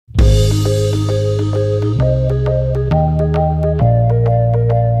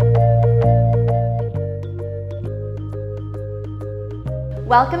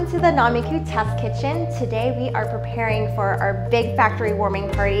Welcome to the Nomiku test kitchen. Today we are preparing for our big factory warming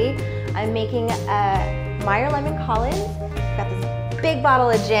party. I'm making a Meyer Lemon Collins. We've got this big bottle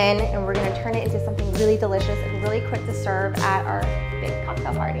of gin and we're gonna turn it into something really delicious and really quick to serve at our big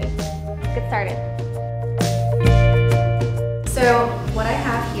cocktail party. Let's get started. So what I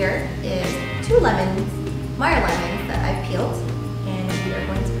have here is 2 lemons, Meyer lemons that I've peeled, and we are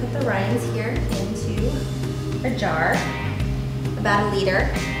going to put the rinds here into a jar. About 1 liter.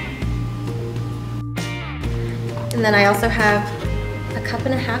 And then I also have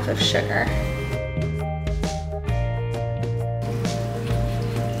 1.5 cups of sugar.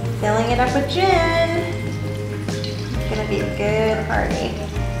 Filling it up with gin. It's gonna be a good party.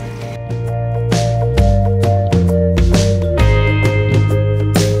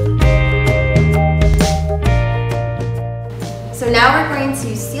 So now we're going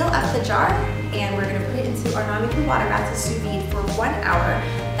to seal up the jar and we're going to put it into our Nomiku water bath to sous vide for 1 hour.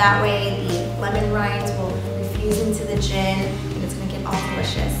 That way the lemon rinds will infuse into the gin and it's going to get all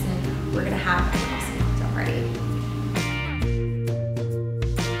delicious and we're going to have an awesome cocktail party.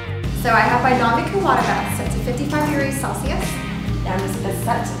 So I have my Nomiku water bath set to 55 degrees Celsius. Now I'm just going to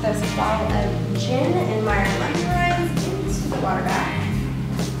set this bottle of gin and Meyer lemon rinds into the water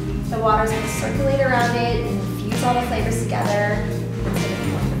bath. The water is going to circulate around it and infuse all the flavors together. It's going to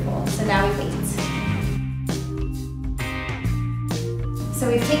be wonderful. So now we wait. So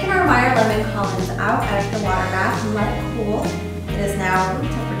we've taken our Meyer Lemon Collins out of the water bath and let it cool. It is now room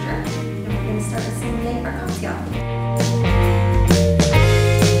temperature, and we're going to start assembling our cocktail.